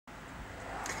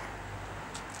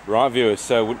Right viewers,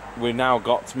 so we've now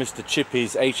got Mr.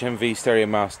 Chippie's HMV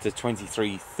Stereomaster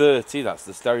 2330, that's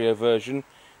the stereo version.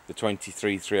 The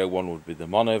 23301 would be the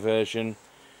mono version,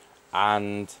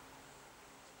 and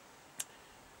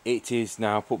it is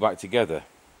now put back together.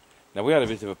 Now we had a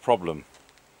bit of a problem,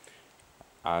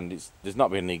 and there's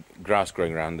not been any grass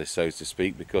growing around this, so to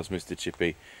speak, because Mr.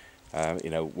 Chippie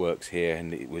works here,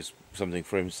 and it was something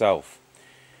for himself.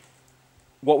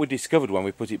 What we discovered when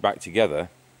we put it back together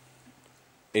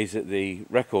is that the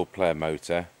record player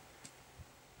motor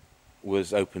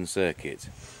was open circuit,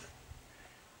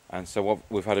 and so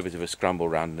we've had a bit of a scramble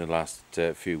around in the last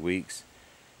few weeks,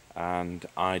 and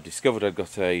I discovered I'd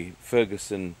got a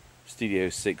Ferguson Studio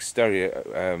 6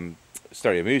 stereo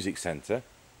music centre,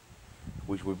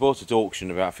 which we bought at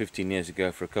auction about 15 years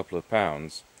ago for a couple of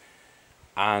pounds,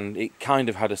 and it kind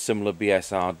of had a similar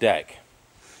BSR deck.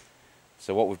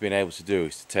 So what we've been able to do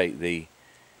is to take the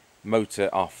motor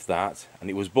off that, and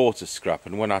it was bought as scrap,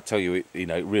 and when I tell you it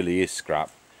really is scrap,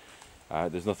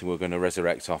 there's nothing we're going to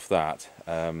resurrect off that.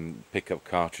 Pickup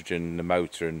cartridge and the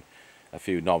motor and a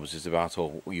few knobs is about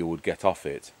all you would get off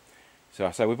it. So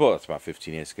I say we bought that about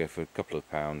 15 years ago for a couple of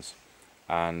pounds,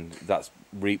 and that's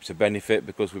reaped a benefit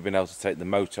because we've been able to take the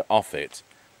motor off it.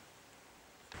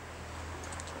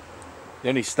 The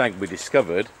only snag we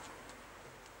discovered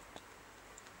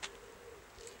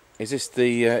is this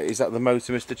is that the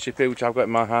motor, Mr. Chippie, which I've got in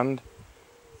my hand?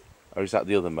 Or is that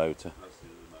the other motor? That's the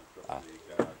other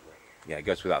motor. Yeah, it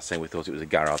goes without saying we thought it was a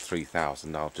Garrard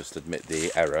 3000. I'll just admit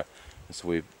the error. And so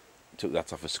we took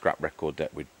that off a scrap record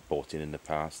deck we'd bought in the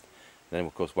past. And then,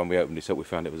 of course, when we opened this up, we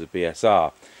found it was a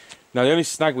BSR. Now, the only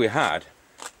snag we had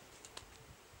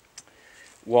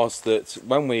was that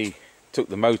when we took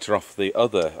the motor off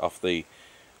the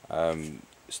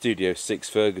Studio 6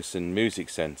 Ferguson Music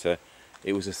Centre,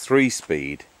 it was a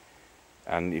 3-speed,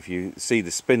 and if you see,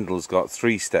 the spindle's got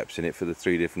 3 steps in it for the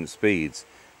 3 different speeds.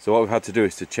 So what we've had to do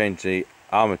is to change the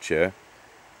armature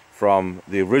from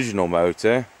the original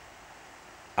motor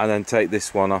and then take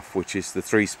this one off, which is the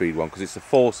 3-speed one, because it's a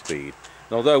 4-speed.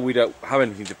 And although we don't have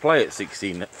anything to play at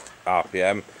 16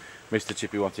 RPM, Mr.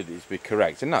 Chippie wanted it to be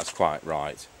correct, and that's quite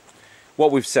right.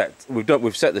 What we've set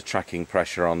the tracking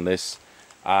pressure on this,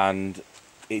 and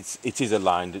it is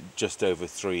aligned at just over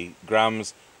 3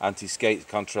 grams. Anti-skate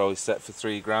control is set for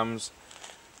 3 grams.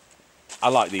 I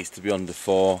like these to be under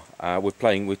 4. We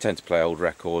tend to play old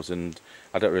records, and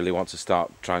I don't really want to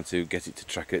start trying to get it to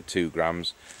track at 2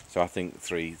 grams. So I think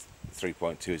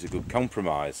 3.2 is a good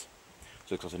compromise.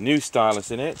 So it's got a new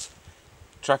stylus in it,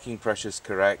 tracking pressure's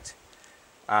correct,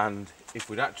 and if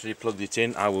we'd actually plugged it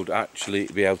in, I would actually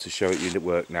be able to show it at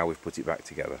work now we've put it back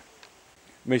together.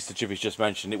 Mr. Chippie's just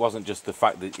mentioned it wasn't just the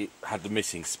fact that it had the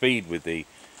missing speed with the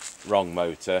wrong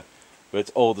motor,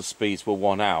 but all the speeds were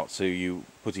one out. So you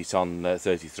put it on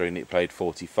 33 and it played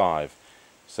 45.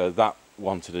 So that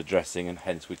wanted addressing, and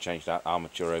hence we changed that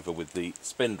armature over with the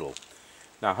spindle.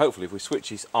 Now hopefully if we switch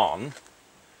this on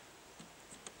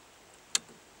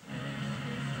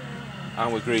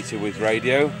and we're greeted with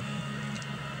radio,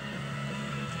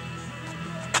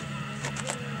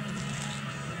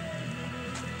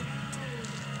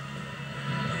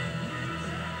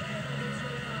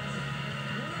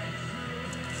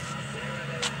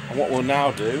 and what we'll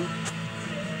now do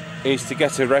is to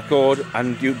get a record,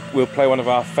 and we'll play one of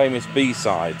our famous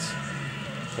B-sides.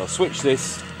 So I'll switch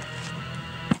this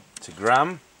to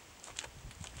gram.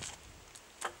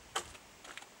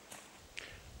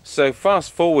 So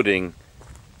fast forwarding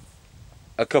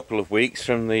a couple of weeks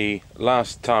from the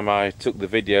last time I took the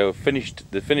video, finished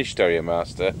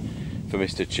Stereomaster for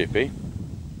Mr. Chippie,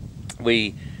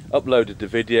 we uploaded the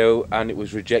video and it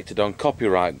was rejected on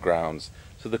copyright grounds.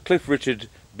 So the Cliff Richard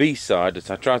B-side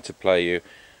that I tried to play you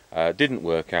didn't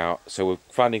work out, so we're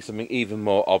finding something even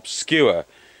more obscure.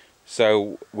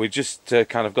 So we just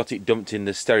kind of got it dumped in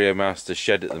the Stereomaster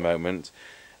shed at the moment,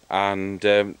 and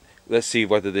let's see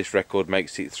whether this record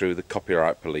makes it through the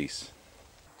copyright police.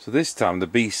 So this time the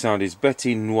B-side is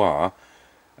Betty Noir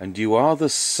and You Are the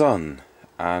Sun,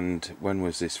 and when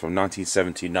was this? From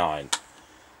 1979.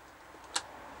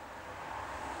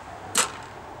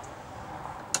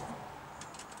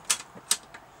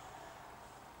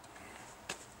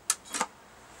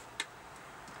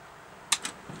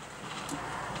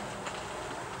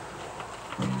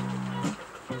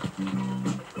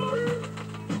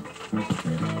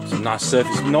 Some nice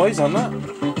surface noise on that.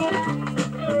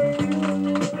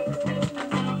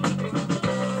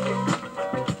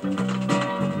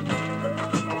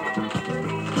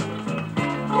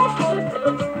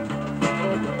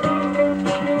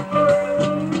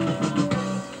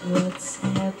 What's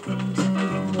happened to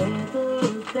the weather,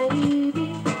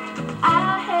 baby?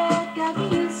 I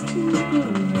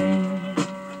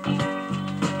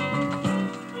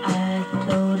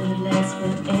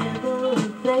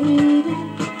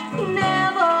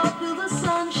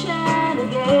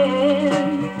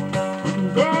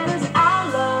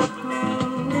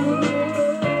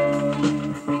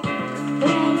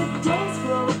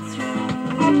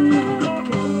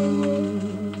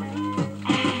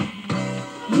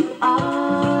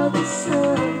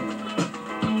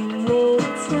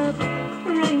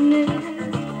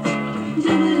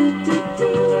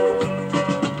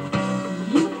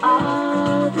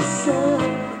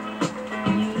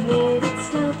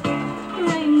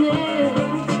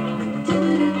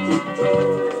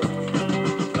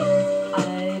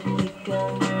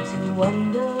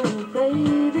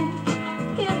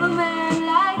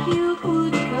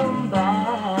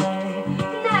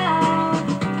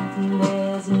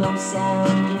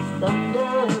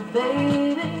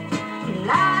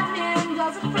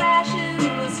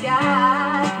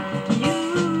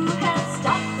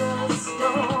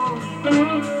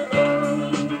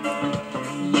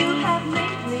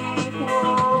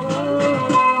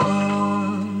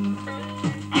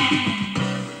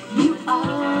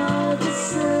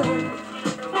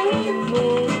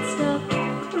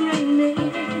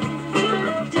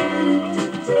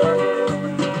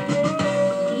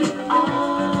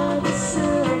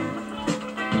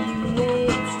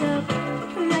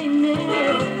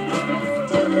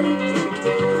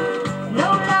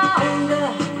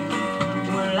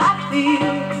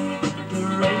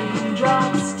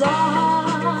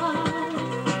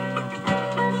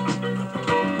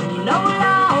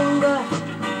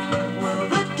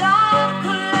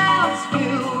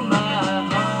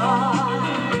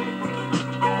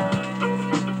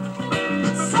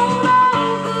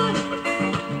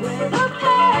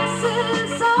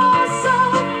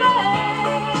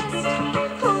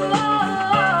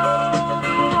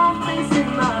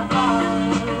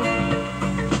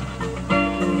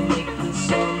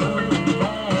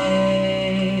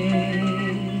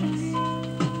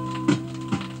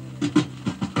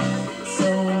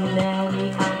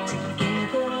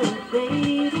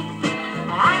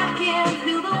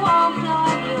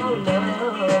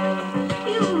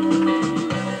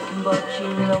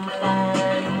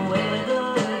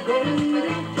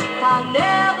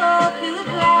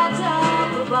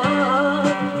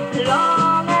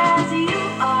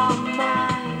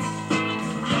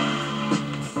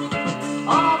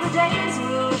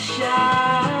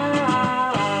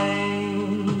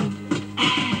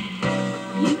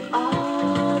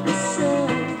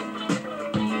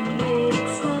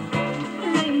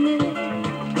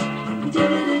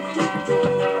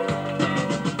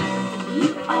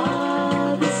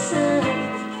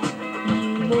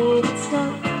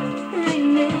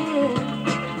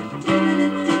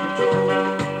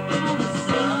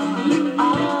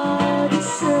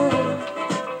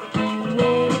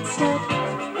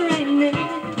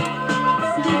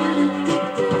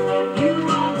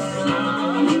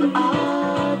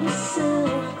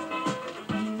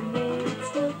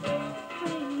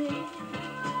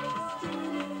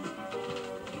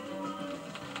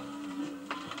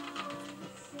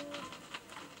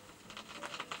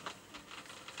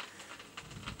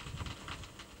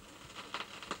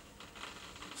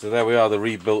So there we are, the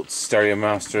rebuilt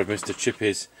Stereomaster of Mr.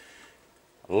 Chippie's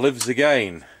lives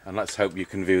again, and let's hope you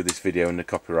can view this video and the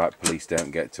copyright police don't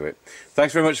get to it.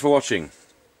 Thanks very much for watching.